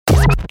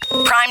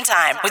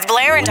PrimeTime with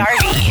Blair and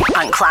RV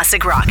on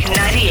Classic Rock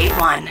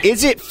 98.1.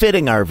 Is it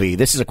fitting, RV?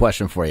 This is a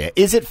question for you.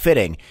 Is it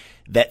fitting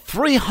that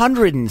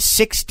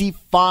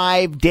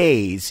 365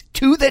 days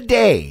to the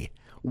day,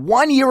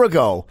 1 year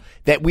ago,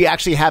 that we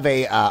actually have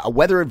a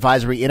weather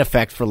advisory in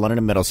effect for London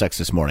and Middlesex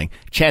this morning?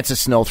 Chance of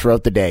snow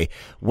throughout the day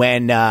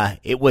when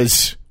it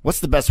was,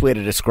 what's the best way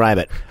to describe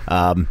it?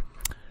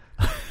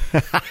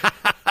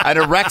 An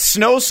erect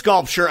snow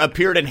sculpture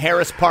appeared in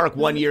Harris Park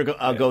 1 year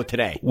ago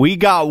today. We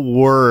got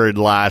word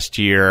last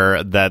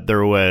year that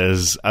there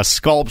was a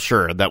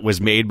sculpture that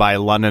was made by a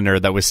Londoner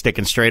that was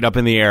sticking straight up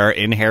in the air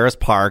in Harris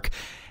Park.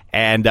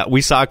 And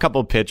we saw a couple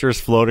of pictures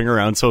floating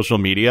around social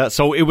media.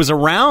 So it was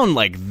around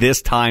like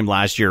this time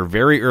last year,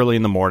 very early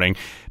in the morning,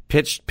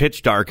 pitch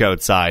dark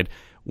outside,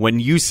 when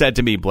you said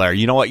to me, Blair,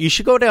 you know what, you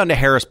should go down to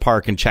Harris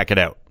Park and check it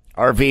out.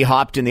 RV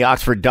hopped in the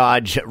Oxford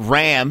Dodge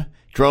Ram,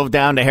 drove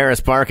down to Harris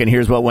Park, and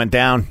here's what went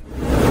down.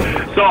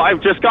 So I've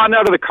just gotten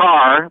out of the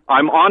car.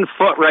 I'm on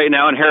foot right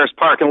now in Harris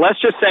Park, and let's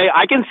just say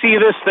I can see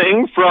this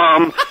thing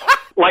from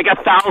like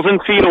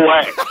 1,000 feet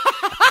away.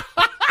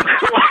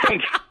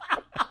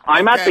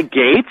 I'm at the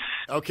gates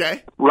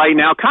right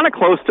now, kind of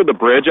close to the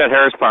bridge at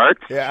Harris Park,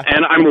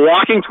 and I'm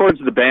walking towards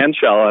the band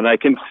shell, and I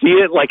can see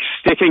it like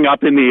sticking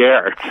up in the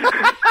air.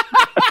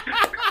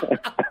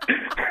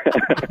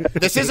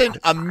 This isn't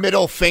a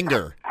middle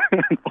finger.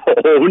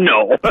 Oh,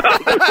 no.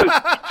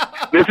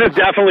 This has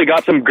definitely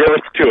got some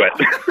girth to it.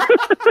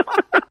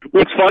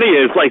 What's funny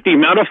is like the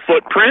amount of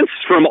footprints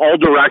from all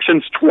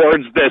directions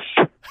towards this.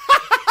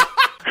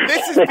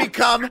 This has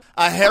become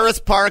a Harris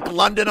Park,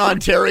 London,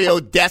 Ontario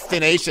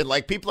destination.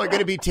 Like, people are going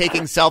to be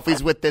taking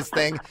selfies with this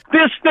thing.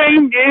 This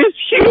thing is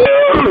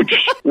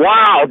huge.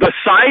 Wow, the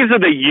size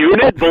of the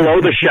unit below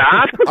the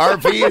shaft.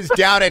 RV is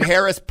down at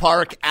Harris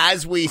Park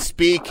as we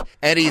speak,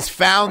 and he's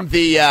found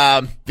the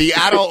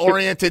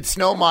adult-oriented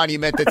snow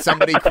monument that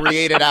somebody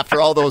created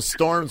after all those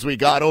storms we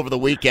got over the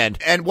weekend.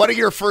 And what are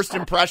your first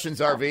impressions,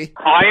 RV?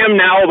 I am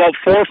now about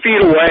 4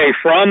 feet away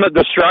from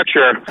the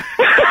structure.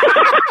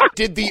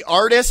 Did the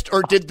artist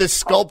or did the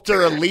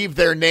sculptor leave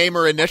their name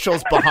or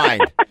initials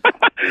behind?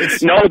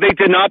 No, they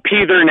did not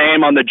pee their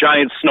name on the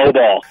giant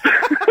snowball.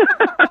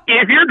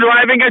 If you're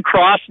driving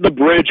across the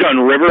bridge on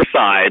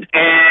Riverside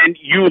and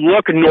you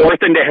look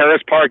north into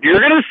Harris Park, you're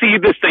going to see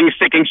this thing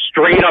sticking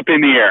straight up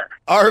in the air.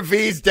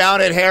 RV's down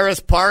at Harris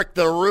Park.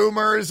 The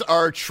rumors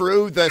are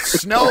true. The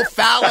Snow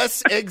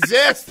Phallus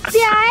exists.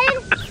 Dad,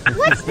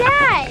 what's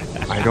that?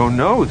 I don't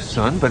know,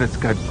 son, but it's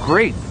got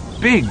great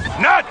big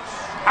nuts!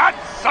 Hot,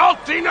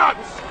 salty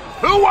nuts!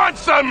 Who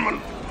wants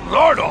some?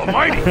 Lord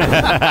almighty.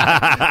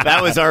 That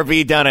was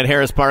RV down at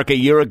Harris Park a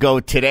year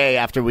ago today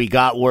after we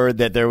got word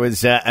that there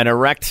was an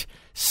erect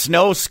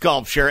snow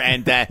sculpture,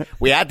 and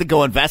we had to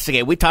go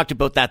investigate. We talked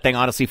about that thing,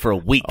 honestly, for a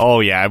week.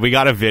 Oh, yeah. We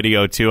got a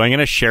video, too. I'm going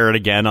to share it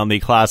again on the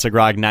Classic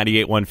Rock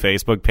 98.1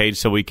 Facebook page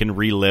so we can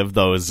relive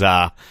those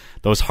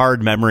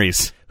hard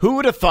memories. Who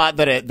would have thought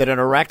that an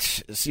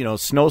erect,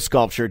 snow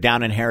sculpture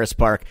down in Harris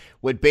Park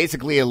would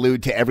basically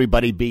allude to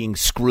everybody being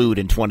screwed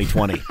in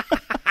 2020?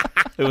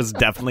 It was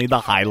definitely the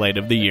highlight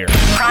of the year.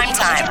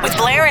 PrimeTime with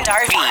Blair and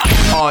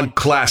RV on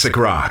Classic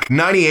Rock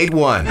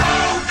 98.1.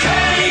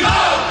 Okay,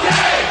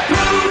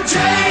 Blue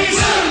Jays,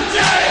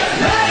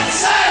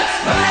 let's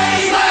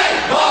play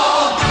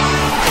ball.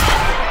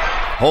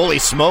 Holy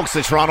smokes,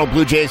 the Toronto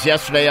Blue Jays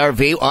yesterday,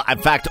 RV. In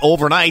fact,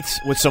 overnight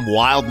with some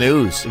wild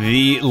news.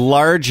 The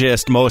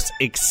largest, most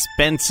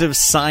expensive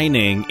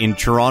signing in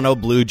Toronto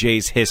Blue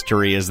Jays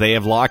history, as they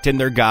have locked in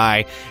their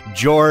guy,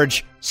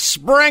 George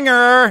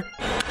Springer.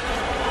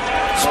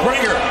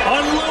 Springer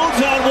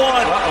unloads on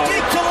one.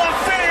 Deep to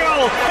left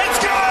field. It's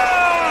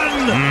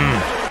gone!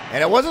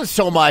 And it wasn't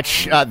so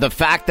much the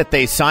fact that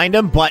they signed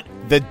him, but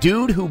the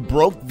dude who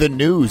broke the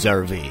news,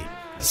 RV.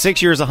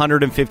 6 years,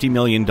 $150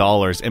 million.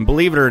 And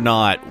believe it or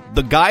not,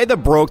 the guy that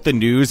broke the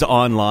news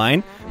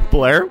online,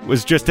 Blair,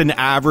 was just an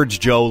average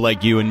Joe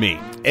like you and me.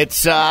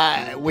 It's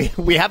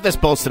we have this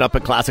posted up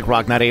at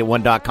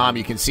ClassicRock981.com.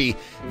 You can see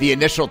the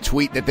initial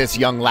tweet that this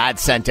young lad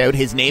sent out.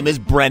 His name is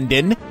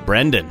Brendan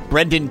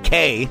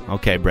K.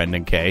 Okay,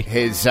 Brendan K.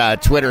 His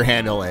Twitter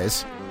handle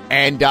is.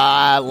 And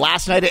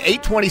last night at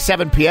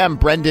 8:27 p.m.,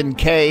 Brendan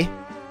K.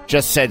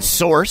 just said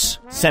source,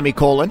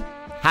 semicolon,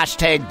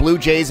 hashtag Blue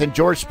Jays and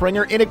George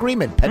Springer in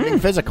agreement, pending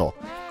physical.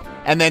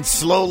 And then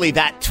slowly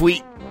that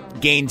tweet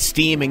gained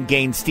steam and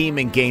gained steam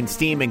and gained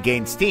steam and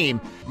gained steam.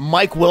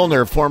 Mike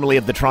Wilner, formerly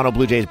of the Toronto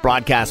Blue Jays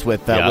broadcast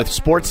with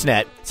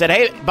Sportsnet, said,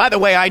 hey, by the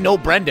way, I know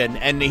Brendan,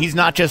 and he's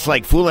not just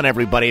like fooling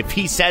everybody. If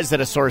he says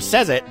that a source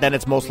says it, then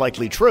it's most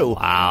likely true.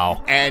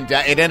 Wow. And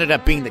it ended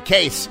up being the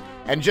case.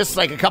 And just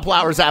like a couple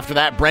hours after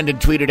that, Brendan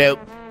tweeted out,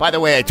 by the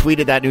way, I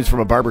tweeted that news from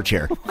a barber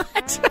chair.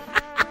 What?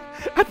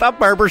 I thought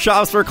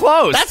barbershops were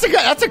closed.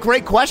 That's a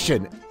great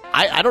question.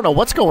 I don't know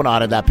what's going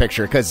on in that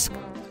picture, because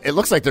it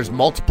looks like there's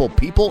multiple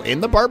people in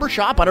the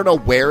barbershop. I don't know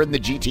where in the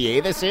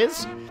GTA this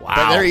is. Wow.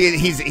 But there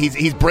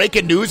he's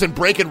breaking news and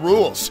breaking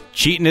rules.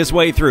 Cheating his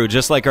way through,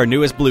 just like our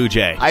newest Blue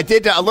Jay. I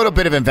did a little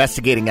bit of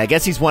investigating. I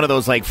guess he's one of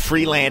those like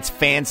freelance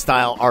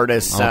fan-style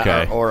artists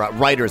or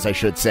writers, I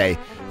should say,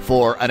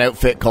 for an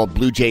outfit called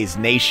Blue Jays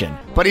Nation.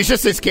 But he's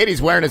just this kid.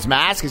 He's wearing his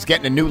mask. He's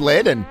getting a new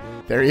lid, and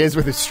there he is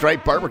with his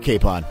striped barber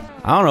cape on.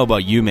 I don't know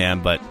about you,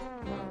 man, but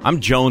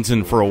I'm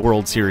jonesing for a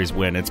World Series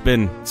win. It's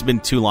been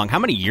too long. How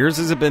many years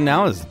has it been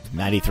now? Is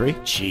 93?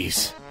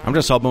 Jeez. I'm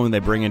just hoping when they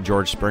bring in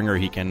George Springer,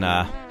 he can,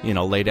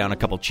 lay down a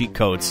couple cheat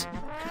codes,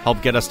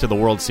 help get us to the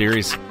World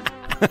Series.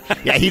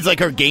 Yeah, he's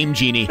like our game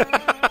genie.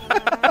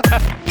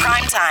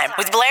 Primetime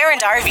with Blair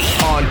and Harvey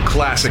on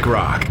Classic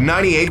Rock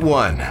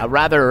 98.1. A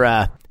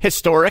rather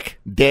historic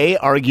day,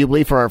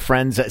 arguably, for our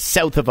friends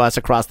south of us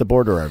across the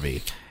border,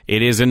 Harvey.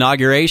 It is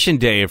Inauguration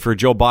Day for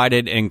Joe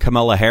Biden and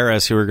Kamala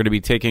Harris, who are going to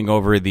be taking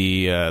over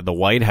the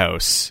White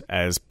House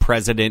as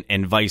president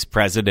and vice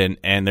president.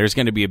 And there's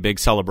going to be a big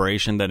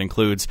celebration that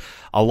includes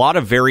a lot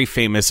of very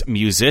famous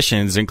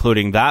musicians,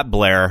 including that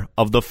Blair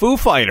of the Foo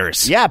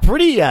Fighters. Yeah,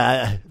 pretty...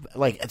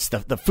 it's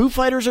the Foo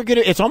Fighters are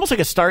gonna. It's almost like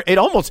a start. It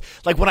almost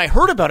like when I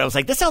heard about it, I was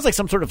like, this sounds like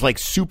some sort of like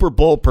Super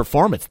Bowl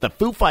performance. The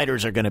Foo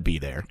Fighters are gonna be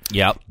there.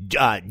 Yep.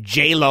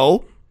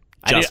 J-Lo,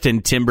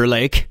 Justin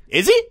Timberlake.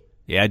 Is he?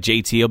 Yeah,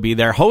 JT will be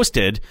there,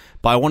 hosted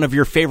by one of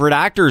your favorite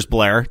actors,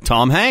 Blair,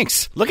 Tom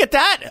Hanks. Look at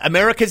that,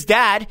 America's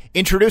dad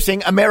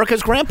introducing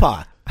America's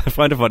grandpa. I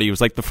find it funny. He was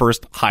like the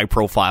first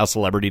high-profile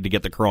celebrity to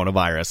get the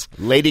coronavirus.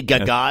 Lady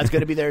Gaga is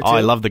going to be there, too. Oh,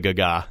 I love the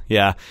Gaga.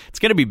 Yeah. It's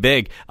going to be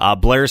big.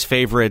 Blair's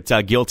favorite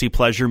guilty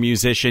pleasure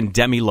musician,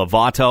 Demi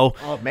Lovato.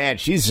 Oh, man.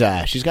 She's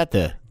got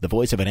the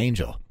voice of an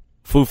angel.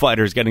 Foo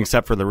Fighters getting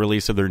set for the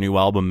release of their new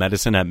album,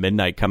 Medicine at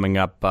Midnight, coming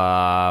up,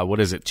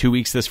 2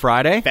 weeks this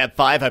Friday? Feb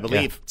 5, I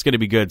believe. Yeah, it's going to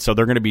be good. So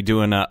they're going to be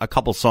doing a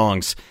couple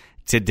songs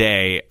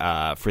today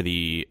for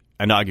the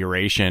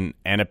inauguration,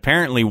 and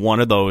apparently one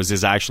of those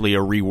is actually a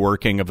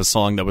reworking of a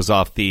song that was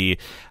off the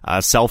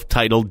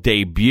self-titled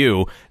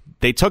debut.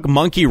 They took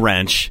Monkey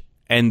Wrench,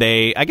 and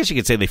I guess you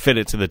could say they fit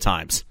it to the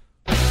times.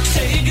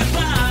 Say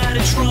goodbye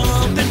to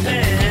Trump and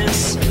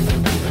Pence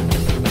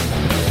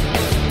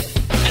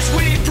as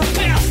we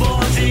prepare for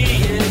the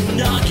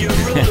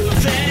inaugural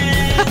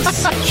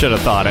events. Should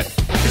have thought it.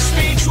 The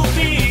speech will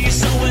be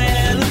so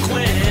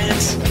eloquent.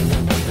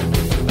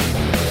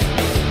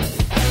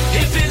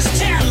 If his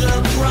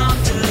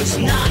teleprompter's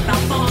not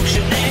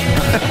malfunctioning.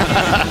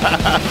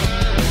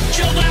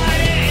 Joe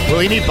Biden. Will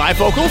he need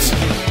bifocals?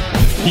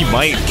 He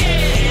might.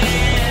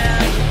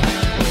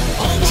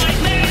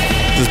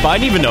 Does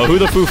Biden even know who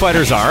the Foo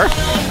Fighters are?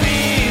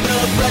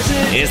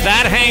 Is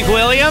that Hank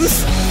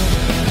Williams?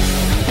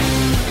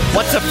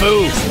 What's a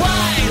Foo?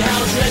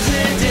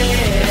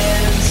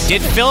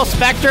 Did Phil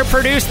Spector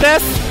produce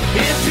this?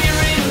 If he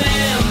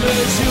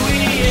remembers who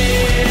he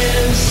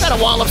is. Is that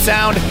a wall of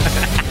sound?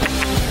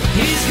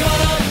 He's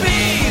gonna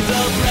be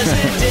the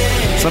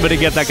president. Somebody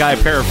get that guy a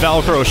pair of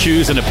Velcro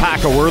shoes and a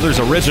pack of Werther's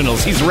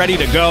Originals. He's ready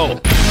to go.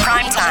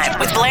 Primetime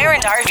with Blair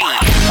and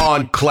Harvey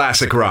on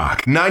Classic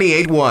Rock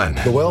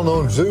 98.1. The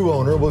well-known zoo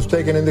owner was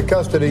taken into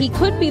custody. He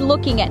could be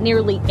looking at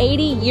nearly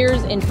 80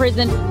 years in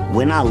prison.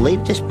 When I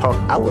leave this park,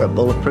 I wear a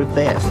bulletproof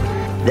vest.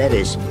 That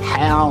is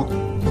how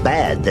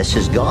bad this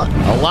has gotten.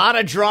 A lot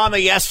of drama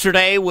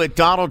yesterday with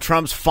Donald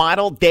Trump's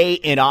final day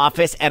in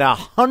office at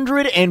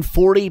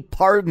 140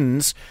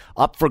 pardons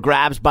up for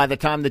grabs by the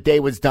time the day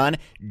was done.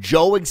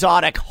 Joe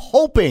Exotic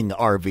hoping,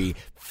 RV,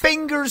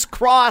 fingers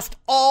crossed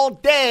all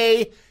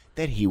day,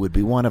 that he would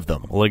be one of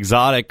them. Well,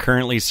 Exotic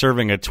currently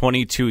serving a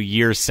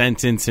 22-year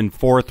sentence in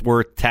Fort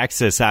Worth,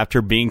 Texas,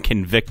 after being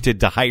convicted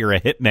to hire a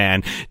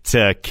hitman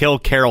to kill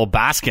Carol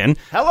Baskin.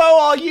 Hello,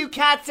 all you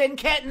cats and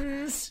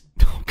kittens.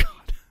 Oh, God.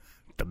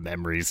 The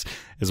memories,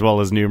 as well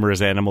as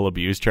numerous animal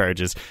abuse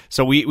charges.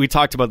 So we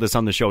talked about this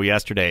on the show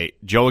yesterday.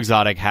 Joe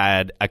Exotic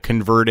had a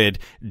converted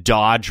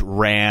Dodge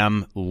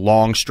Ram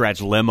long stretch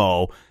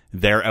limo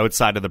there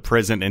outside of the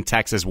prison in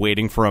Texas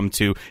waiting for him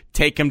to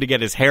take him to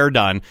get his hair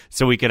done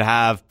so he could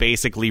have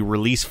basically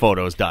release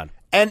photos done.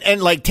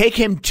 And like take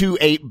him to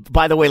a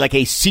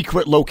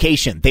secret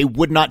location. They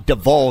would not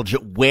divulge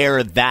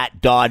where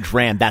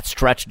that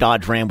stretch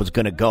Dodge Ram was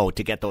going to go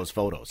to get those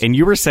photos. And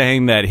you were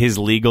saying that his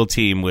legal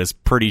team was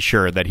pretty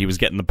sure that he was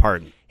getting the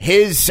pardon.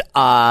 His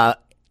actual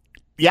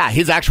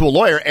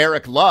lawyer,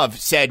 Eric Love,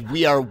 said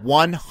we are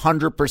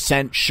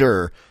 100%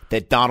 sure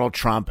that Donald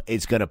Trump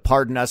is going to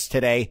pardon us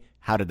today.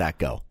 How did that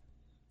go?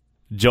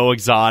 Joe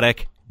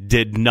Exotic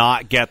did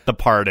not get the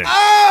pardon.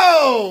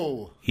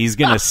 Oh! He's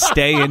going to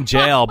stay in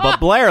jail. But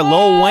Blair,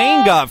 Lil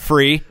Wayne got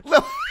free.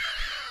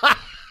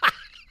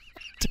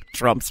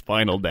 Trump's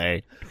final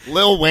day.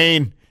 Lil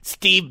Wayne,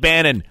 Steve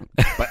Bannon,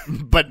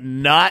 but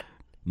not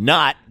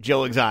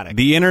Joe Exotic.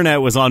 The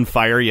internet was on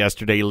fire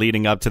yesterday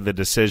leading up to the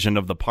decision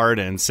of the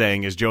pardon,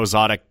 saying, is Joe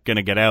Exotic going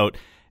to get out?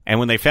 And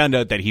when they found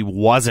out that he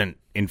wasn't,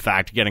 in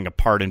fact, getting a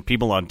pardon,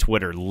 people on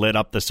Twitter lit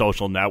up the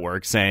social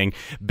network saying,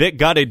 bit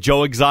gutted,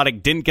 Joe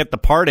Exotic didn't get the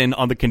pardon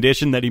on the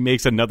condition that he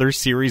makes another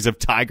series of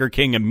Tiger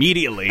King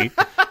immediately.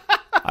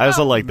 I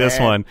also like this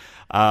one.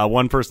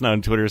 One person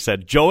on Twitter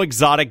said, Joe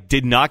Exotic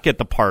did not get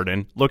the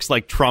pardon. Looks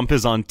like Trump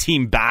is on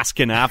Team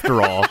Baskin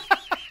after all.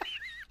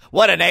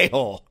 What an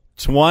a-hole.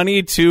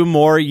 22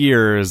 more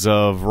years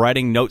of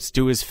writing notes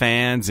to his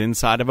fans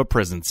inside of a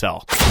prison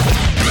cell.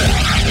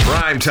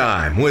 Prime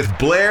Time with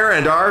Blair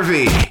and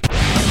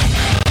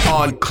RV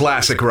on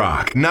Classic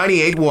Rock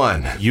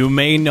 98.1. You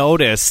may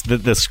notice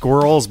that the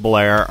squirrels,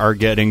 Blair, are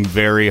getting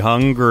very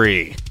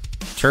hungry.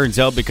 Turns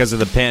out because of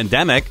the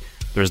pandemic,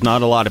 there's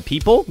not a lot of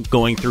people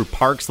going through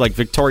parks like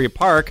Victoria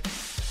Park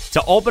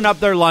to open up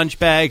their lunch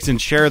bags and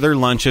share their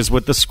lunches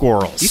with the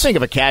squirrels. You think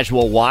of a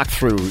casual walk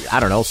through, I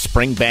don't know,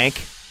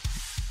 Springbank,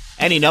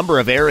 any number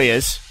of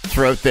areas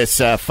throughout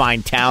this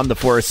fine town, the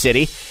Forest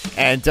City,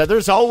 and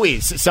there's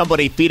always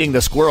somebody feeding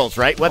the squirrels,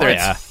 right? Whether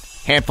it's a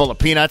handful of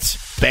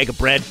peanuts, bag of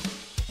bread,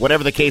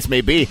 whatever the case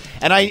may be.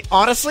 And I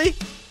honestly,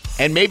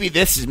 and maybe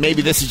this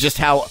is just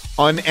how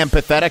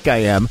unempathetic I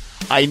am,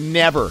 I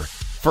never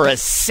for a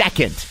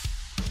second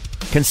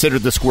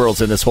considered the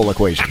squirrels in this whole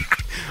equation.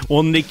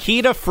 Well,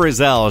 Nikita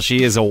Frizzell,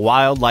 she is a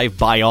wildlife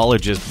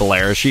biologist,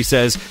 Blair. She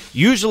says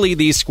usually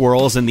these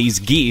squirrels and these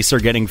geese are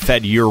getting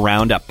fed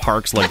year-round at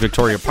parks like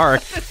Victoria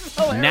Park.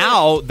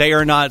 Now they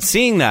are not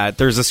seeing that.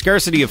 There's a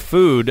scarcity of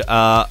food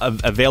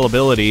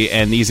availability,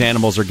 and these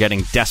animals are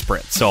getting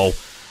desperate. So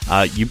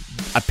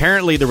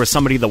apparently there was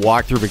somebody that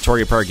walked through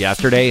Victoria Park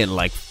yesterday, and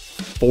like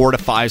 4 to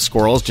 5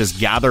 squirrels just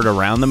gathered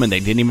around them, and they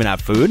didn't even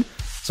have food.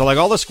 So, like,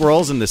 all the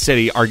squirrels in the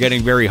city are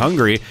getting very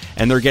hungry,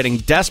 and they're getting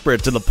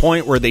desperate to the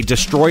point where they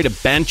destroyed a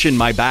bench in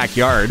my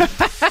backyard.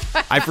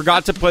 I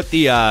forgot to put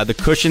the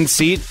cushion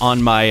seat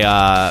on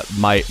my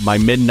my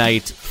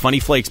midnight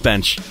Funny Flakes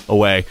bench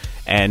away,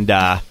 and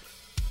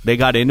they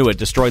got into it,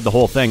 destroyed the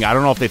whole thing. I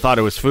don't know if they thought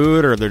it was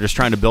food or they're just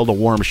trying to build a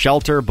warm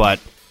shelter, but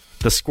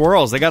the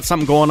squirrels, they got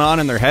something going on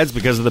in their heads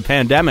because of the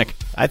pandemic.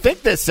 I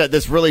think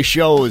this really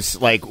shows,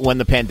 like, when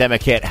the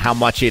pandemic hit, how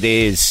much it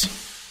is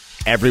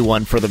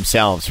everyone for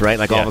themselves, right?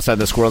 Like, all of a sudden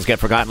the squirrels get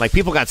forgotten. Like,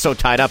 people got so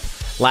tied up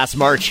last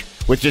March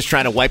with just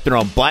trying to wipe their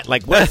own butt.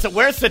 Like, where's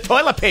the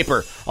toilet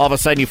paper? All of a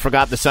sudden you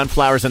forgot the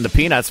sunflowers and the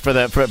peanuts for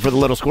the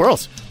little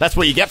squirrels. That's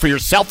what you get for your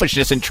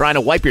selfishness in trying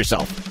to wipe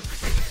yourself.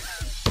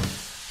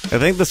 I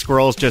think the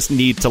squirrels just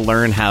need to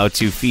learn how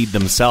to feed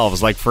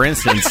themselves. Like, for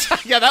instance...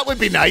 Yeah, that would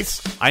be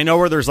nice. I know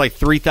where there's like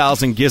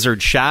 3,000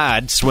 gizzard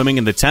shad swimming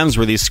in the Thames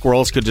where these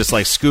squirrels could just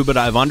like scuba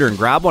dive under and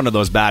grab one of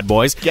those bad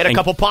boys. Get a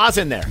couple paws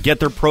in there.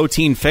 Get their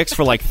protein fix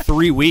for like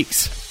 3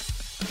 weeks.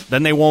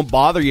 Then they won't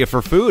bother you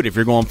for food if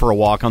you're going for a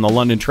walk on the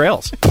London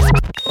trails.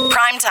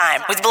 Prime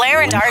Time with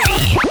Blair and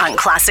RV on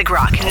Classic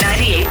Rock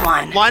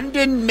 98.1.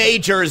 London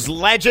Majors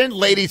legend,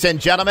 ladies and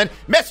gentlemen,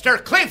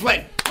 Mr.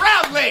 Cleveland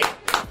Brownlee.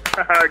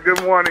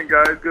 Good morning,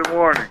 guys. Good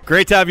morning.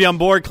 Great to have you on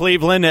board,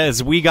 Cleveland.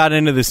 As we got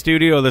into the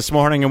studio this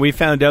morning and we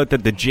found out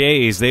that the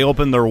Jays, they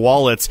opened their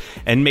wallets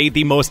and made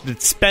the most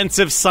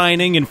expensive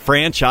signing in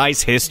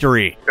franchise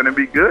history. Going to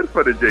be good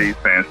for the Jays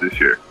fans this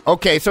year.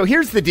 Okay, so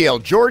here's the deal.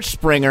 George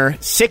Springer,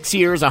 6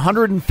 years,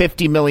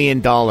 $150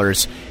 million.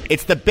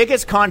 It's the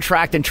biggest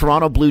contract in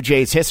Toronto Blue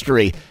Jays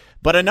history.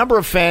 But a number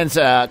of fans,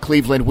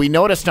 Cleveland, we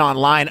noticed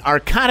online,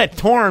 are kind of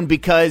torn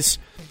because...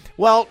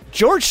 Well,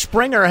 George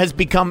Springer has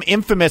become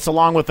infamous,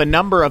 along with a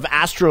number of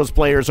Astros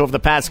players over the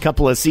past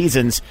couple of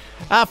seasons,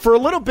 for a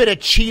little bit of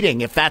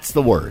cheating, if that's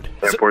the word.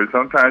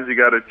 Sometimes you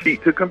got to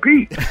cheat to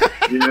compete,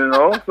 you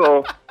know?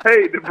 So,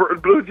 hey, the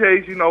Blue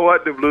Jays, you know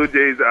what? The Blue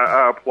Jays,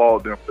 I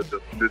applaud them for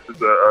this. This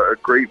is a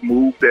great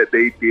move that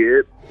they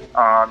did.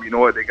 You know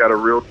what? They got a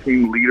real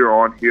team leader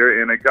on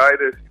here, and a guy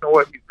that's, you know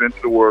what? He's been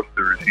to the World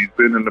Series. He's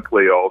been in the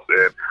playoffs,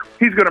 and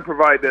he's going to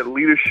provide that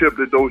leadership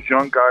that those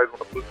young guys on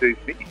the Blue Jays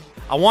need.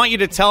 I want you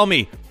to tell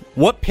me,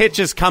 what pitch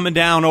is coming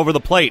down over the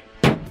plate?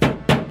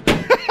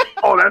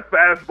 Oh, that's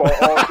fastball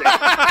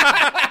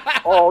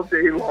all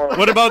day long.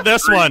 What about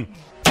this one?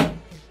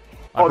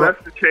 Oh,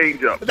 that's the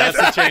changeup. That's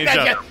the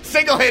changeup.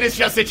 Single hit is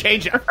just a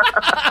changeup.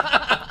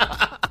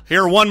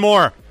 Here, one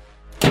more.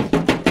 That's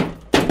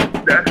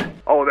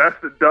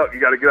the duck.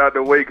 You got to get out of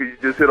the way because you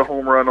just hit a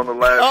home run on the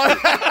last.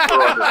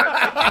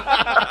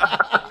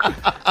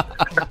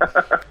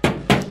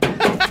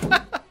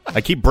 I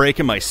keep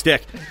breaking my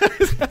stick.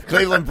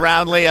 Cleveland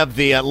Brownlee of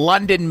the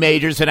London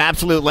Majors, an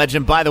absolute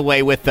legend, by the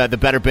way, with the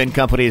Better Bin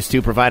Companies,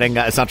 too, providing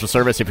essential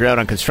service if you're out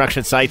on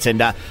construction sites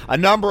and a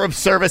number of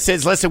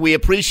services. Listen, we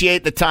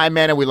appreciate the time,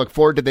 man, and we look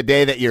forward to the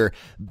day that you're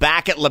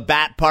back at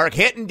Labatt Park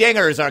hitting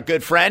dingers, our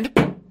good friend.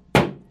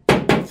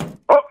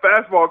 Oh,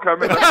 fastball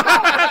coming.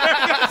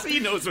 He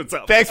knows what's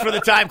up. Thanks for the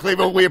time,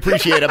 Cleveland. We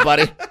appreciate it,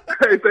 buddy.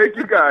 Hey, thank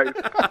you, guys.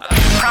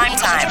 Prime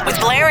Time with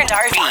Blair and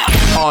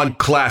RV on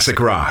Classic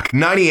Rock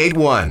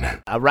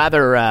 98.1. A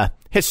rather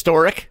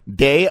historic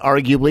day,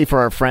 arguably, for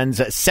our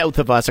friends south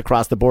of us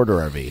across the border,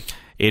 RV.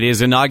 It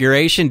is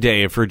inauguration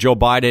day for Joe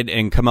Biden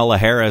and Kamala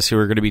Harris, who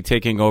are going to be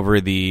taking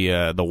over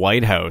the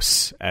White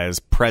House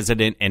as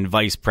president and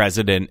vice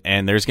president.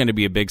 And there's going to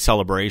be a big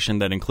celebration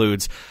that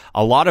includes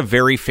a lot of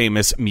very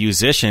famous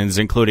musicians,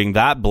 including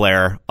that,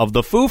 Blair, of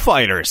the Foo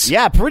Fighters.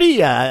 Yeah,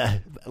 pretty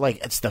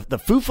it's the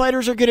Foo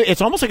Fighters are gonna.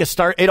 It's almost like a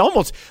start. It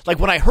almost like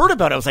when I heard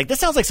about it, I was like, this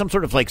sounds like some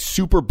sort of like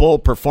Super Bowl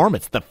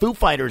performance. The Foo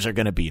Fighters are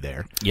gonna be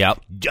there.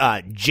 Yep.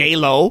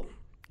 J-Lo,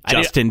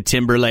 Justin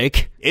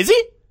Timberlake. Is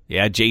he?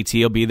 Yeah,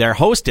 JT will be there,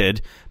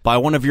 hosted by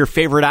one of your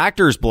favorite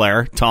actors,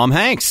 Blair, Tom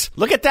Hanks.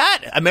 Look at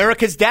that,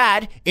 America's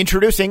dad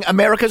introducing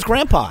America's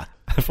grandpa.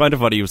 I find it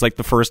funny. He was like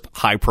the first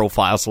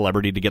high-profile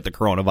celebrity to get the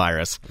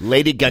coronavirus.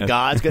 Lady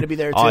Gaga is going to be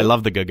there, too. Oh, I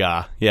love the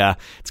Gaga. Yeah.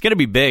 It's going to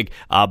be big.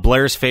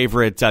 Blair's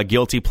favorite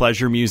guilty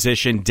pleasure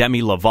musician,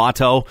 Demi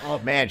Lovato. Oh,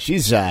 man.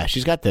 She's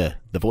got the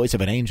voice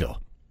of an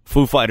angel.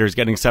 Foo Fighters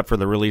getting set for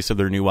the release of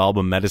their new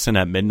album, Medicine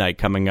at Midnight,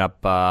 coming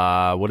up,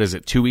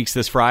 2 weeks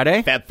this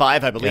Friday? Feb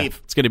 5, I believe. Yeah,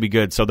 it's going to be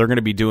good. So they're going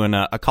to be doing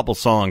a couple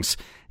songs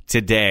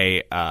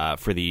today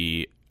for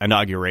the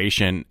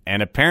inauguration,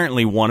 and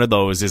apparently one of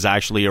those is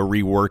actually a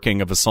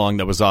reworking of a song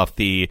that was off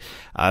the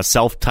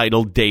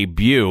self-titled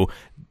debut.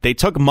 They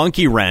took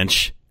Monkey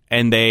Wrench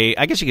and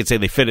I guess you could say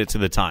they fit it to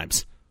the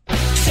times.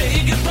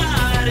 Say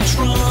goodbye to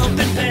Trump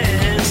and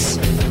Pence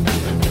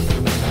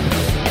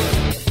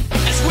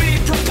as we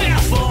prepare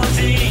for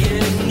the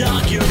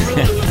inaugural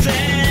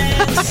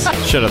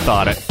events. Should have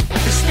thought it.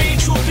 The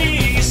speech will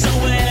be so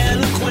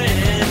eloquent.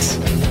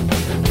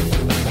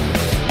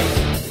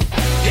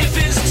 If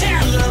his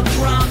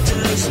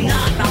teleprompter's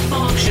not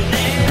malfunctioning.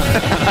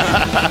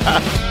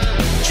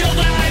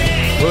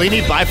 Will he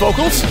need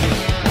bifocals?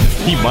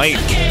 He might.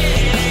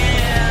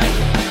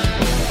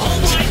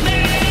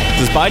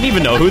 Does Biden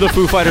even know who the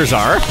Foo Fighters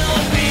are?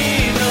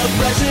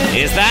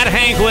 Is that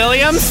Hank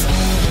Williams?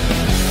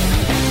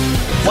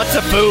 What's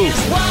a Foo?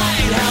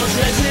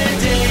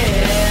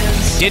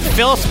 Did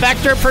Phil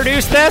Spector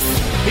produce this?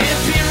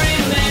 If he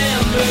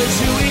remembers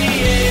who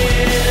he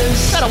is.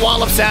 Is that a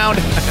wall of sound?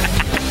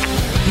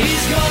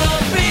 He's gonna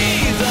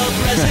be the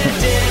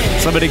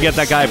president. Somebody get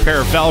that guy a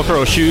pair of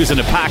Velcro shoes and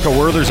a pack of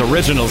Werther's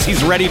Originals.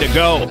 He's ready to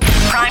go.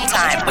 Prime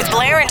Time with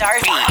Blair and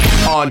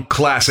RV. On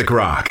Classic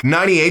Rock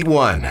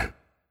 98.1.